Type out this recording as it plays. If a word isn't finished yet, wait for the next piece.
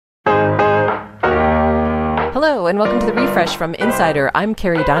Hello, and welcome to The Refresh from Insider. I'm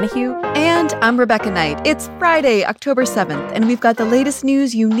Carrie Donahue. And I'm Rebecca Knight. It's Friday, October 7th, and we've got the latest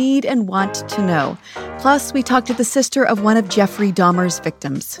news you need and want to know. Plus, we talked to the sister of one of Jeffrey Dahmer's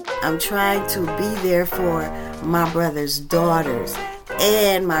victims. I'm trying to be there for my brother's daughters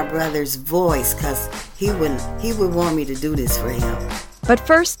and my brother's voice, because he would want me to do this for him. But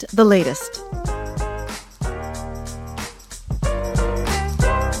first, the latest.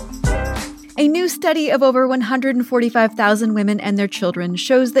 A new study of over 145,000 women and their children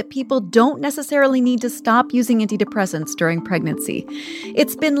shows that people don't necessarily need to stop using antidepressants during pregnancy.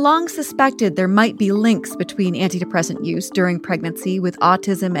 It's been long suspected there might be links between antidepressant use during pregnancy with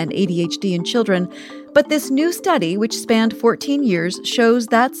autism and ADHD in children, but this new study, which spanned 14 years, shows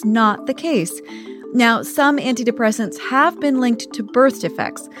that's not the case. Now, some antidepressants have been linked to birth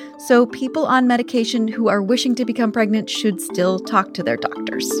defects, so people on medication who are wishing to become pregnant should still talk to their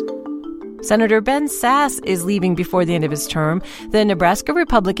doctors. Senator Ben Sasse is leaving before the end of his term. The Nebraska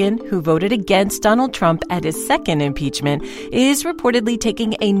Republican who voted against Donald Trump at his second impeachment is reportedly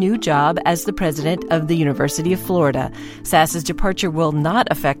taking a new job as the president of the University of Florida. Sasse's departure will not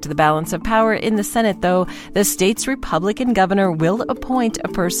affect the balance of power in the Senate, though. The state's Republican governor will appoint a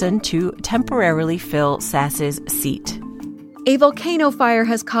person to temporarily fill Sasse's seat. A volcano fire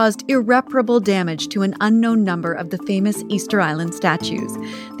has caused irreparable damage to an unknown number of the famous Easter Island statues.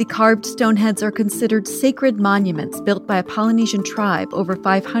 The carved stone heads are considered sacred monuments built by a Polynesian tribe over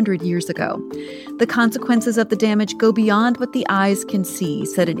 500 years ago. The consequences of the damage go beyond what the eyes can see,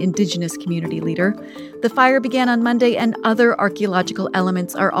 said an indigenous community leader. The fire began on Monday, and other archaeological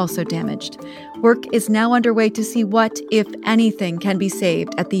elements are also damaged. Work is now underway to see what, if anything, can be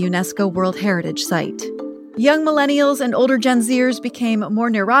saved at the UNESCO World Heritage Site. Young millennials and older Gen Zers became more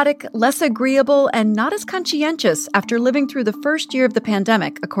neurotic, less agreeable, and not as conscientious after living through the first year of the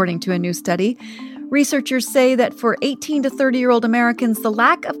pandemic, according to a new study. Researchers say that for 18 to 30-year-old Americans, the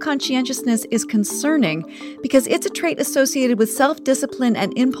lack of conscientiousness is concerning because it's a trait associated with self-discipline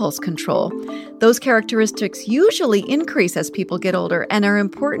and impulse control. Those characteristics usually increase as people get older and are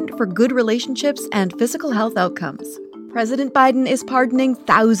important for good relationships and physical health outcomes. President Biden is pardoning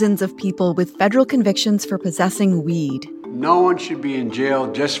thousands of people with federal convictions for possessing weed. No one should be in jail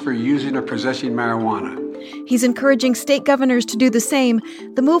just for using or possessing marijuana. He's encouraging state governors to do the same.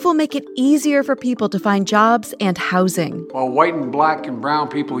 The move will make it easier for people to find jobs and housing. While white and black and brown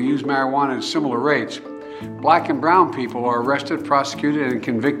people use marijuana at similar rates, black and brown people are arrested, prosecuted, and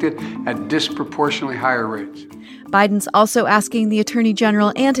convicted at disproportionately higher rates. Biden's also asking the Attorney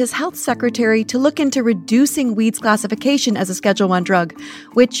General and his health secretary to look into reducing weed's classification as a Schedule I drug,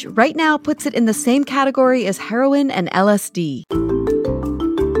 which right now puts it in the same category as heroin and LSD.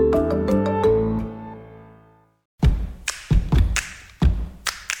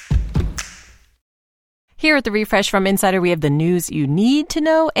 Here at The Refresh from Insider, we have the news you need to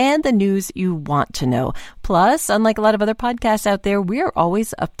know and the news you want to know. Plus, unlike a lot of other podcasts out there, we're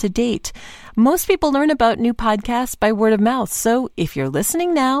always up to date. Most people learn about new podcasts by word of mouth. So if you're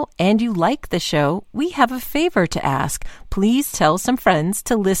listening now and you like the show, we have a favor to ask. Please tell some friends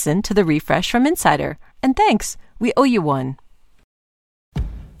to listen to The Refresh from Insider. And thanks. We owe you one.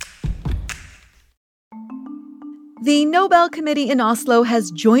 The Nobel Committee in Oslo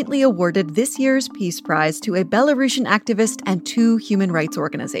has jointly awarded this year's Peace Prize to a Belarusian activist and 2 human rights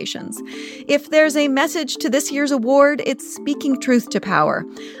organizations. If there's a message to this year's award, it's speaking truth to power.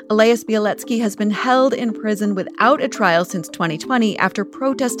 Elias Bialetsky has been held in prison without a trial since 2020 after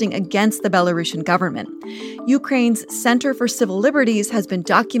protesting against the Belarusian government. Ukraine's Center for Civil Liberties has been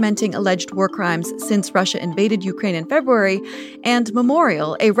documenting alleged war crimes since Russia invaded Ukraine in February, and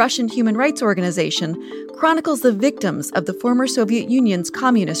Memorial, a Russian human rights organization, chronicles the victims of the former Soviet Union's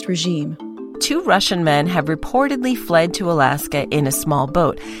communist regime. 2 Russian men have reportedly fled to Alaska in a small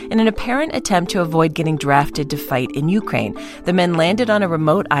boat in an apparent attempt to avoid getting drafted to fight in Ukraine. The men landed on a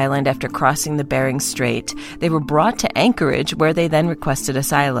remote island after crossing the Bering Strait. They were brought to Anchorage, where they then requested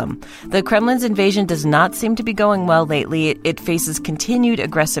asylum. The Kremlin's invasion does not seem to be going well lately. It faces continued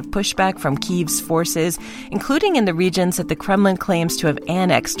aggressive pushback from Kyiv's forces, including in the regions that the Kremlin claims to have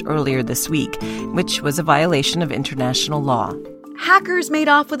annexed earlier this week, which was a violation of international law. Hackers made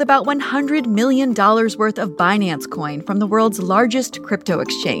off with about $100 million worth of Binance Coin from the world's largest crypto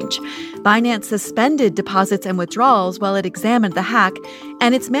exchange. Binance suspended deposits and withdrawals while it examined the hack,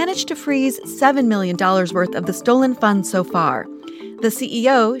 and it's managed to freeze $7 million worth of the stolen funds so far. The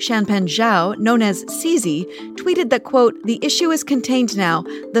CEO, Changpeng Zhao, known as CZ, tweeted that, quote, "The issue is contained now.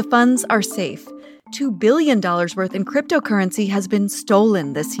 The funds are safe. $2 billion worth in cryptocurrency has been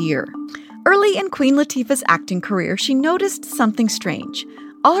stolen this year." Early in Queen Latifah's acting career, she noticed something strange.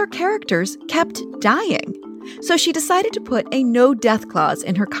 All her characters kept dying. So she decided to put a no-death clause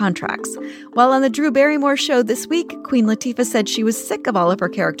in her contracts. While on the Drew Barrymore show this week, Queen Latifah said she was sick of all of her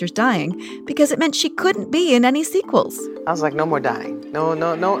characters dying because it meant she couldn't be in any sequels. I was like, no more dying.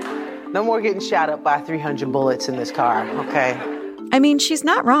 No more getting shot up by 300 bullets in this car, okay? I mean, she's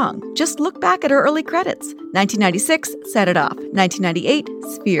not wrong. Just look back at her early credits. 1996, Set It Off. 1998,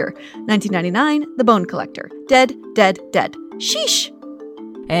 Sphere. 1999, The Bone Collector. Dead, dead, dead. Sheesh!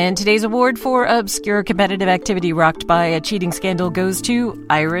 And today's award for obscure competitive activity rocked by a cheating scandal goes to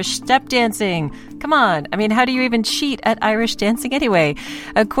Irish step dancing. Come on, I mean, how do you even cheat at Irish dancing anyway?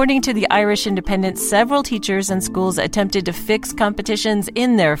 According to the Irish Independent, several teachers and schools attempted to fix competitions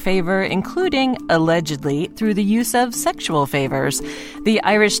in their favor, including, allegedly, through the use of sexual favors. The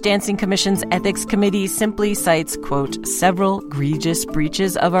Irish Dancing Commission's Ethics Committee simply cites, quote, several egregious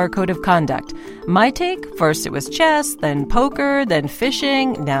breaches of our code of conduct. My take, first it was chess, then poker, then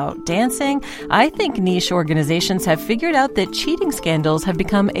fishing, now dancing. I think niche organizations have figured out that cheating scandals have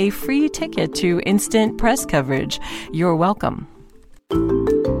become a free ticket to instant press coverage. You're welcome.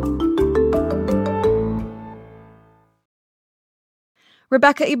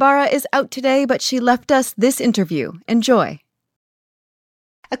 Rebecca Ibarra is out today, but she left us this interview. Enjoy.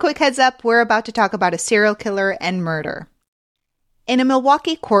 A quick heads up, we're about to talk about a serial killer and murder. In a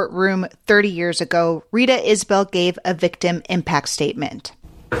Milwaukee courtroom 30 years ago, Rita Isbell gave a victim impact statement.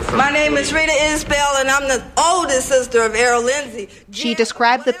 My name is Rita Isbell, and I'm the oldest sister of Errol Lindsay. She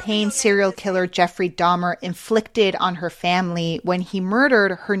described the pain serial killer Jeffrey Dahmer inflicted on her family when he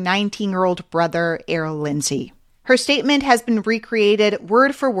murdered her 19-year-old brother, Errol Lindsay. Her statement has been recreated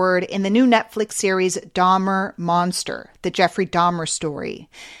word for word in the new Netflix series Dahmer Monster, the Jeffrey Dahmer story.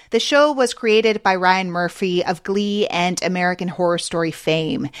 The show was created by Ryan Murphy of Glee and American Horror Story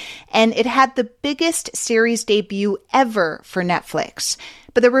fame, and it had the biggest series debut ever for Netflix.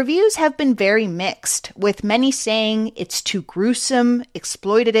 But the reviews have been very mixed, with many saying it's too gruesome,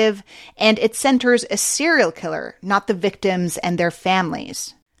 exploitative, and it centers a serial killer, not the victims and their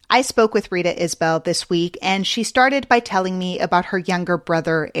families. I spoke with Rita Isbell this week, and she started by telling me about her younger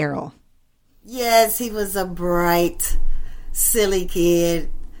brother, Errol. Yes, he was a bright, silly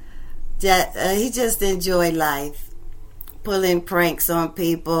kid. He just enjoyed life, pulling pranks on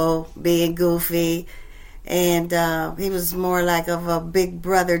people, being goofy. And he was more like of a big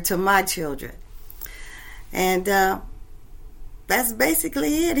brother to my children. And that's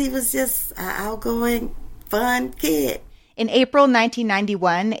basically it. He was just an outgoing, fun kid. In April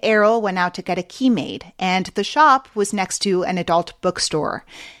 1991, Errol went out to get a key made, and the shop was next to an adult bookstore.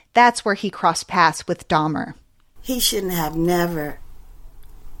 That's where he crossed paths with Dahmer. He shouldn't have never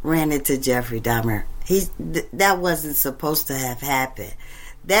ran into Jeffrey Dahmer. That wasn't supposed to have happened.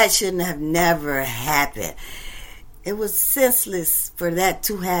 That shouldn't have never happened. It was senseless for that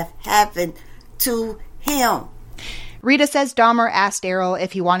to have happened to him. Rita says Dahmer asked Errol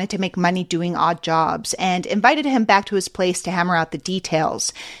if he wanted to make money doing odd jobs and invited him back to his place to hammer out the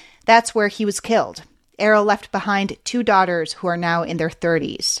details. That's where he was killed. Errol left behind 2 daughters who are now in their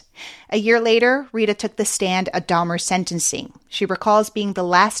 30s. A year later, Rita took the stand at Dahmer's sentencing. She recalls being the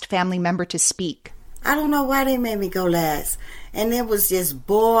last family member to speak. I don't know why they made me go last. And it was just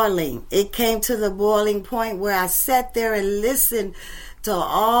boiling. It came to the boiling point where I sat there and listened to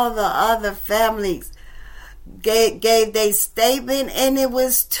all the other families gave their statement, and it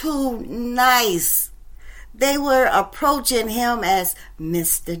was too nice. They were approaching him as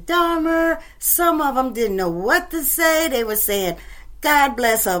Mr. Dahmer. Some of them didn't know what to say. They were saying, God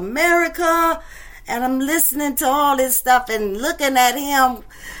bless America. And I'm listening to all this stuff and looking at him,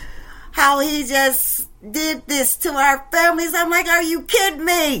 how he just did this to our families. I'm like, are you kidding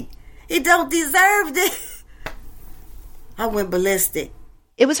me? He don't deserve this. I went ballistic.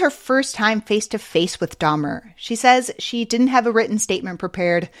 It was her first time face-to-face with Dahmer. She says she didn't have a written statement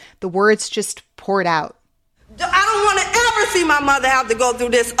prepared. The words just poured out. I don't want to ever see my mother have to go through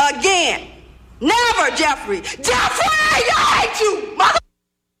this again. Never, Jeffrey. Jeffrey, I hate you, mother.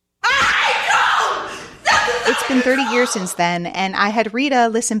 I hate you. It's been 30 years since then, and I had Rita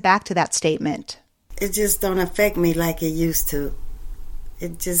listen back to that statement. It just don't affect me like it used to.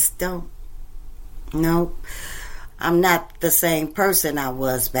 It just don't. No. I'm not the same person I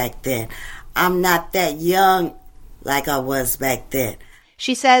was back then. I'm not that young like I was back then.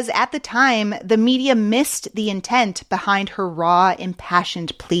 She says at the time, the media missed the intent behind her raw,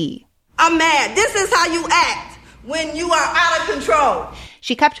 impassioned plea. I'm mad. This is how you act when you are out of control.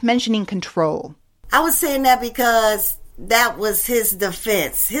 She kept mentioning control. I was saying that because that was his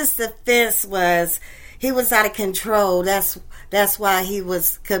defense. His defense was he was out of control. That's why he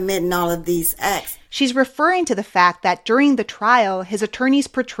was committing all of these acts. She's referring to the fact that during the trial, his attorneys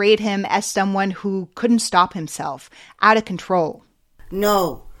portrayed him as someone who couldn't stop himself, out of control.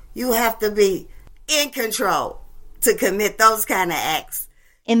 No, you have to be in control to commit those kind of acts.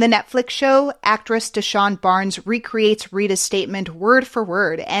 In the Netflix show, actress Deshawn Barnes recreates Rita's statement word for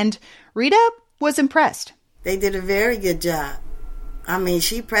word, and Rita was impressed. They did a very good job. I mean,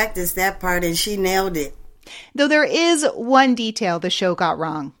 she practiced that part and she nailed it. Though there is one detail the show got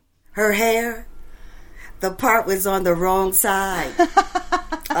wrong. Her hair, the part was on the wrong side.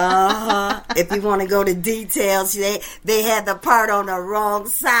 If you want to go to details, they had the part on the wrong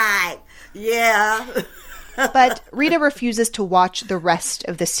side. Yeah. But Rita refuses to watch the rest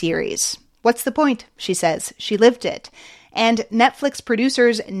of the series. What's the point, she says. She lived it. And Netflix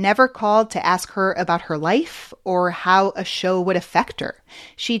producers never called to ask her about her life or how a show would affect her.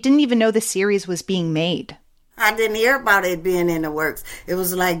 She didn't even know the series was being made. I didn't hear about it being in the works. It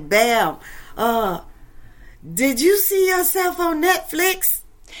was like, bam. Did you see yourself on Netflix?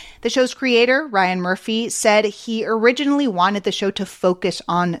 The show's creator, Ryan Murphy, said he originally wanted the show to focus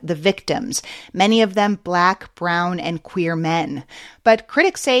on the victims, many of them Black, brown, and queer men. But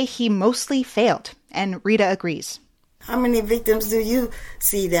critics say he mostly failed, and Rita agrees. How many victims do you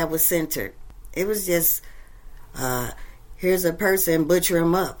see that was centered? It was just, here's a person, butcher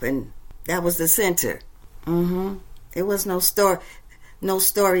him up, and that was the center. There was no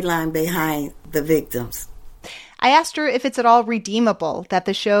storyline behind the victims. I asked her if it's at all redeemable that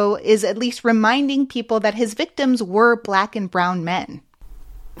the show is at least reminding people that his victims were Black and brown men.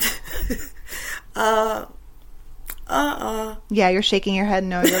 Yeah, you're shaking your head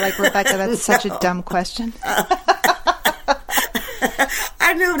no. You're like, Rebecca, that's such a dumb question.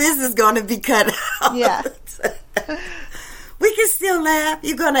 I knew this is going to be cut out. Yeah. We can still laugh.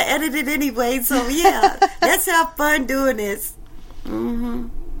 You're going to edit it anyway, so yeah. Let's have fun doing this.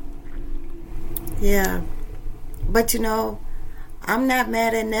 Yeah. But, I'm not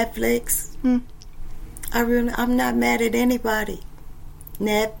mad at Netflix. I'm not mad at anybody.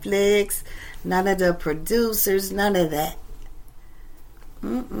 Netflix, none of the producers, none of that.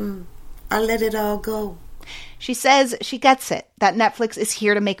 I let it all go. She says she gets it, that Netflix is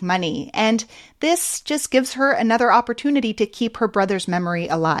here to make money, and this just gives her another opportunity to keep her brother's memory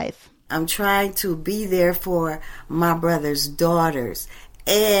alive. I'm trying to be there for my brother's daughters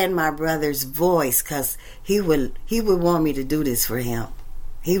and my brother's voice, because he would want me to do this for him.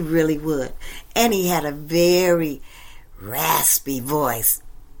 He really would. And he had a very raspy voice.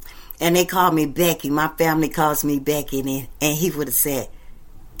 And they called me Becky. My family calls me Becky. And he would have said,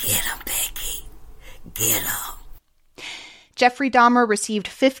 "Get him, Becky. Get him." Jeffrey Dahmer received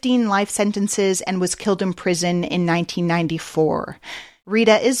 15 life sentences and was killed in prison in 1994.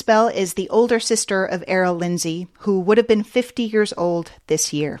 Rita Isbell is the older sister of Errol Lindsey, who would have been 50 years old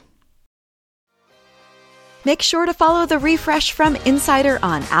this year. Make sure to follow The Refresh from Insider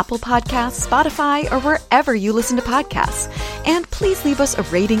on Apple Podcasts, Spotify, or wherever you listen to podcasts. And please leave us a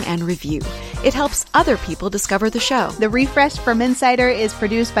rating and review. It helps other people discover the show. The Refresh from Insider is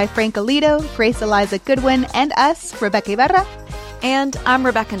produced by Frank Alito, Grace Eliza Goodwin, and us, Rebecca Ibarra. And I'm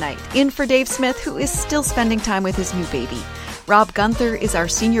Rebecca Knight, in for Dave Smith, who is still spending time with his new baby. Rob Gunther is our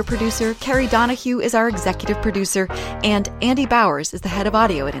senior producer, Carrie Donahue is our executive producer, and Andy Bowers is the head of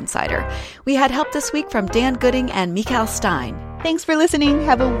audio at Insider. We had help this week from Dan Gooding and Mikhail Stein. Thanks for listening.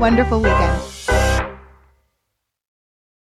 Have a wonderful weekend.